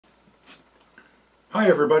Hi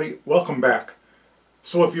everybody, welcome back.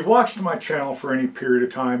 So if you've watched my channel for any period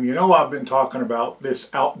of time, you know I've been talking about this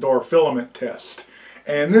outdoor filament test.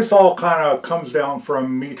 And this all kind of comes down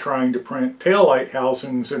from me trying to print taillight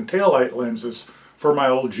housings and taillight lenses for my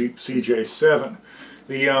old Jeep CJ7.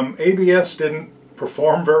 The ABS didn't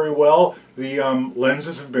perform very well. The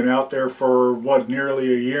lenses have been out there for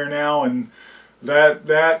nearly a year now, and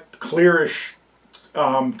that clearish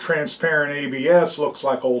transparent ABS looks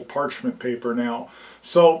like old parchment paper now.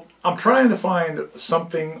 So I'm trying to find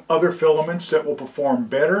other filaments that will perform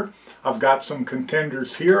better. I've got some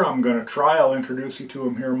contenders here I'm going to try. I'll introduce you to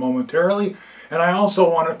them here momentarily. And I also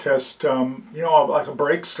want to test, like a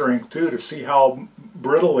break strength too, to see how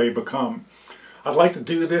brittle they become. I'd like to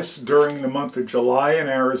do this during the month of July in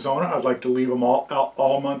Arizona. I'd like to leave them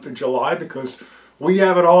all month of July because we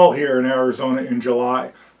have it all here in Arizona in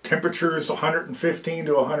July. Temperatures 115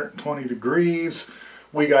 to 120 degrees.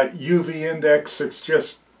 We got UV index that's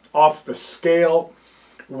just off the scale.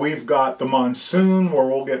 We've got the monsoon where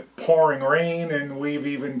we'll get pouring rain, and we've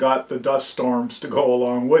even got the dust storms to go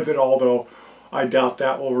along with it, although I doubt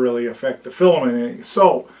that will really affect the filament any.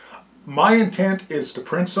 So my intent is to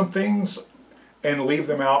print some things and leave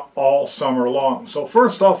them out all summer long. So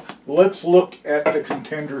first off, let's look at the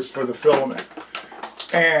contenders for the filament.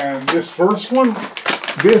 And this first one,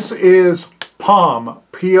 this is POM,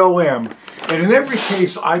 P-O-M. And in every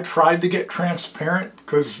case, I tried to get transparent,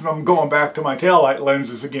 because I'm going back to my taillight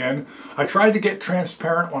lenses again. I tried to get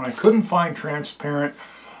transparent. When I couldn't find transparent,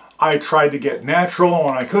 I tried to get natural. And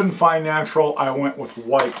when I couldn't find natural, I went with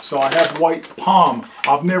white. So I have white POM.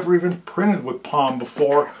 I've never even printed with POM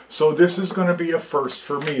before, so this is going to be a first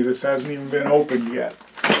for me. This hasn't even been opened yet.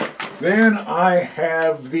 Then I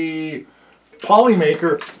have the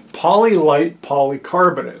Polymaker Polylite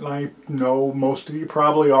Polycarbonate. And I know most of you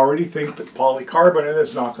probably already think that polycarbonate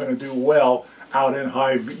is not going to do well out in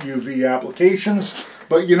high UV applications.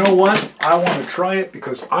 But you know what? I want to try it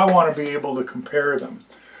because I want to be able to compare them.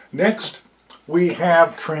 Next, we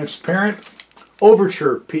have transparent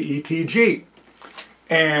Overture PETG.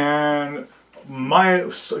 And my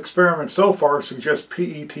experiment so far suggests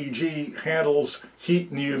PETG handles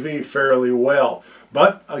heat and UV fairly well.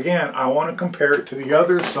 But again, I want to compare it to the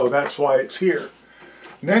others, so that's why it's here.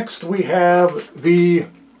 Next, we have the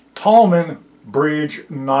Tallman Bridge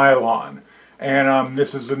Nylon. And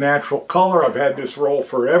this is the natural color. I've had this roll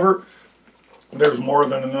forever. There's more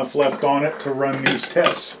than enough left on it to run these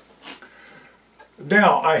tests.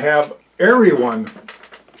 Now, I have Everyone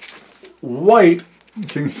White.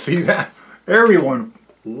 Can you see that? Everyone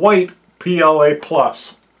White PLA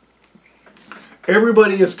Plus.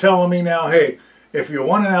 Everybody is telling me now, hey, if you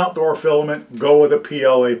want an outdoor filament, go with a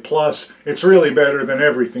PLA Plus. It's really better than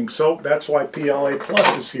everything, so that's why PLA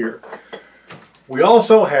Plus is here. We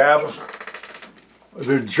also have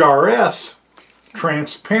the Jares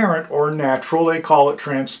Transparent or Natural. They call it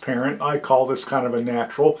transparent. I call this kind of a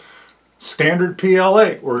natural. Standard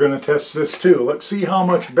PLA. We're going to test this too. Let's see how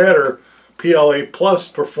much better PLA Plus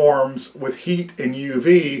performs with heat and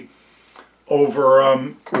UV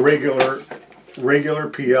over regular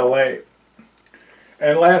PLA.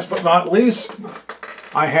 And last but not least,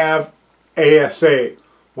 I have ASA,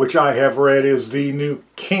 which I have read is the new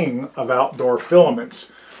king of outdoor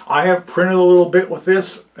filaments. I have printed a little bit with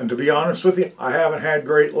this, and to be honest with you, I haven't had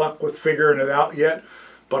great luck with figuring it out yet.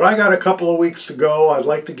 But I got a couple of weeks to go. I'd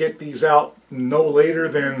like to get these out no later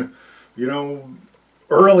than,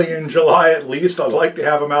 early in July at least. I'd like to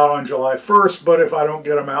have them out on July 1st, but if I don't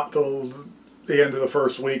get them out till the end of the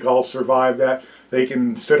first week, I'll survive that. They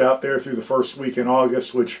can sit out there through the first week in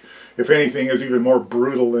August, which, if anything, is even more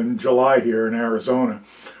brutal than July here in Arizona.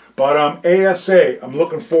 But ASA, I'm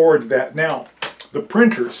looking forward to that. Now, the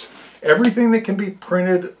printers, everything that can be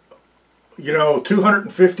printed,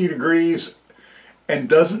 250 degrees and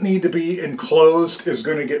doesn't need to be enclosed is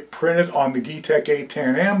going to get printed on the Geetek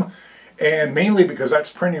A10M, and mainly because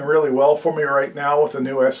that's printing really well for me right now with the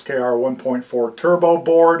new SKR 1.4 turbo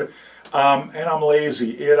board. And I'm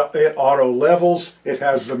lazy. It auto levels. It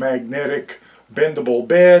has the magnetic bendable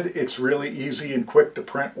bed. It's really easy and quick to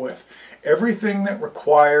print with. Everything that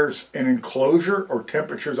requires an enclosure or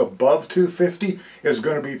temperatures above 250 is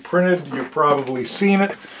going to be printed. You've probably seen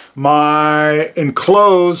it. My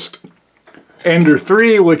enclosed Ender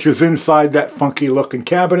 3, which is inside that funky looking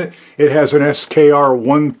cabinet, it has an SKR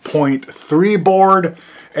 1.3 board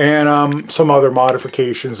and some other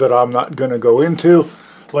modifications that I'm not going to go into.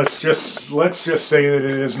 Let's just say that it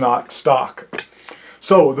is not stock.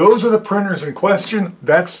 So those are the printers in question.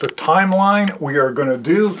 That's the timeline we are going to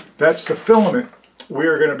do. That's the filament we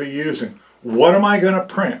are going to be using. What am I going to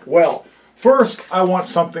print? Well, first I want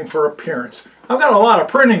something for appearance. I've got a lot of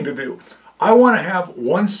printing to do. I want to have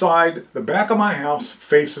one side, the back of my house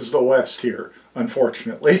faces the west here,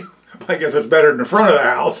 unfortunately. I guess it's better than the front of the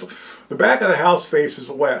house. The back of the house faces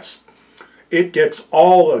west. It gets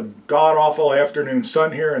all the god-awful afternoon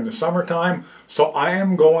sun here in the summertime, so I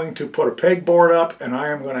am going to put a pegboard up and I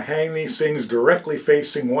am going to hang these things directly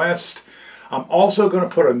facing west. I'm also going to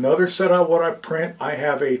put another set of what I print. I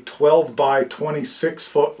have a 12 by 26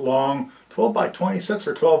 foot long, 12 by 26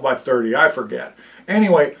 or 12 by 30, I forget.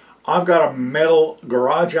 Anyway, I've got a metal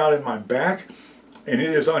garage out in my back, and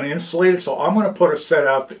it is uninsulated, so I'm going to put a set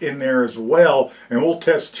out in there as well, and we'll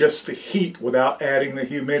test just the heat without adding the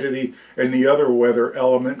humidity and the other weather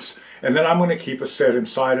elements. And then I'm going to keep a set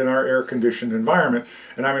inside in our air-conditioned environment.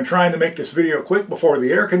 And I've been trying to make this video quick before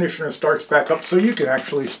the air conditioner starts back up so you can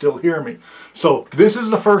actually still hear me. So this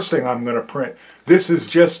is the first thing I'm going to print. This is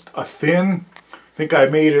just a thin, I think I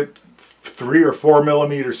made it 3 or 4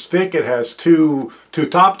 millimeters thick. It has two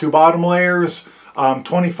top, 2 bottom layers,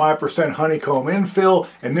 25% honeycomb infill,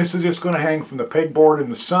 and this is just going to hang from the pegboard in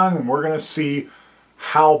the sun, and we're going to see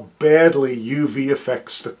how badly UV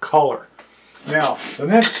affects the color. Now, the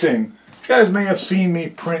next thing, you guys may have seen me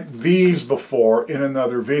print these before in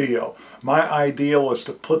another video. My idea was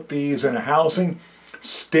to put these in a housing,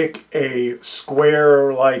 stick a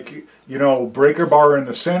square, like, you know, breaker bar in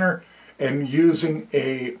the center, and using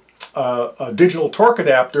a digital torque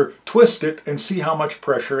adapter, twist it and see how much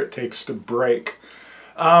pressure it takes to break.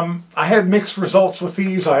 I had mixed results with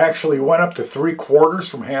these. I actually went up to 3/4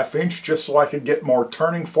 from 1/2 inch just so I could get more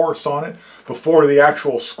turning force on it before the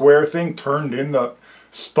actual square thing turned in the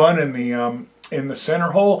spun in the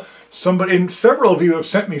center hole. Several of you have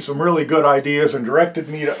sent me some really good ideas and directed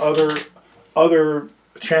me to other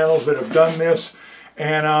channels that have done this.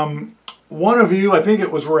 And one of you, I think it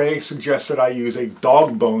was Ray, suggested I use a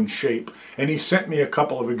dog bone shape, and he sent me a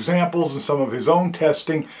couple of examples and some of his own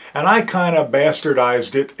testing, and I kind of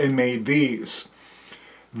bastardized it and made these.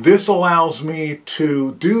 This allows me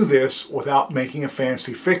to do this without making a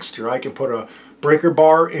fancy fixture. I can put a breaker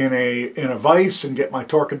bar in a vise and get my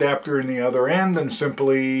torque adapter in the other end and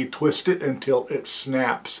simply twist it until it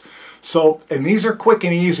snaps. So, and these are quick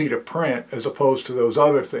and easy to print as opposed to those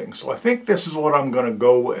other things. So I think this is what I'm going to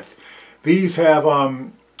go with. These have,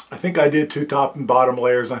 I think I did 2 top and bottom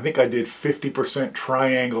layers. I think I did 50%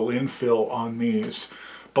 triangle infill on these.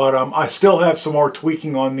 But I still have some more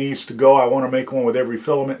tweaking on these to go. I want to make one with every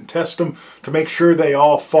filament and test them to make sure they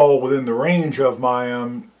all fall within the range of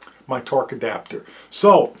my, my torque adapter.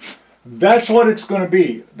 So that's what it's going to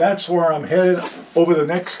be. That's where I'm headed. Over the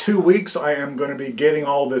next 2 weeks, I am going to be getting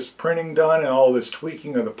all this printing done and all this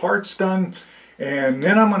tweaking of the parts done. And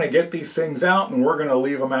then I'm going to get these things out, and we're going to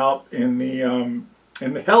leave them out in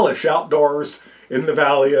the hellish outdoors in the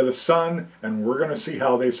Valley of the Sun, and we're going to see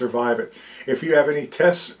how they survive it. If you have any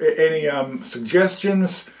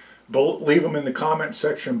suggestions, leave them in the comment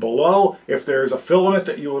section below. If there's a filament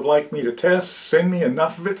that you would like me to test, send me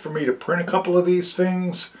enough of it for me to print a couple of these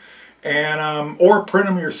things. And or print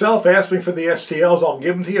them yourself. Ask me for the STLs. I'll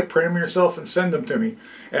give them to you. Print them yourself and send them to me,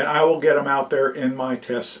 and I will get them out there in my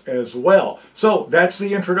tests as well. So that's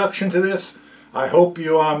the introduction to this. I hope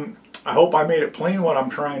you I hope I made it plain what I'm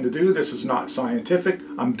trying to do. This is not scientific.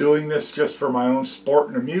 I'm doing this just for my own sport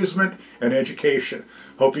and amusement and education.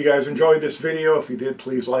 Hope you guys enjoyed this video. If you did,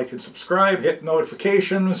 please like and subscribe. Hit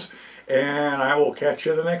notifications, and I will catch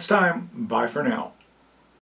you the next time. Bye for now.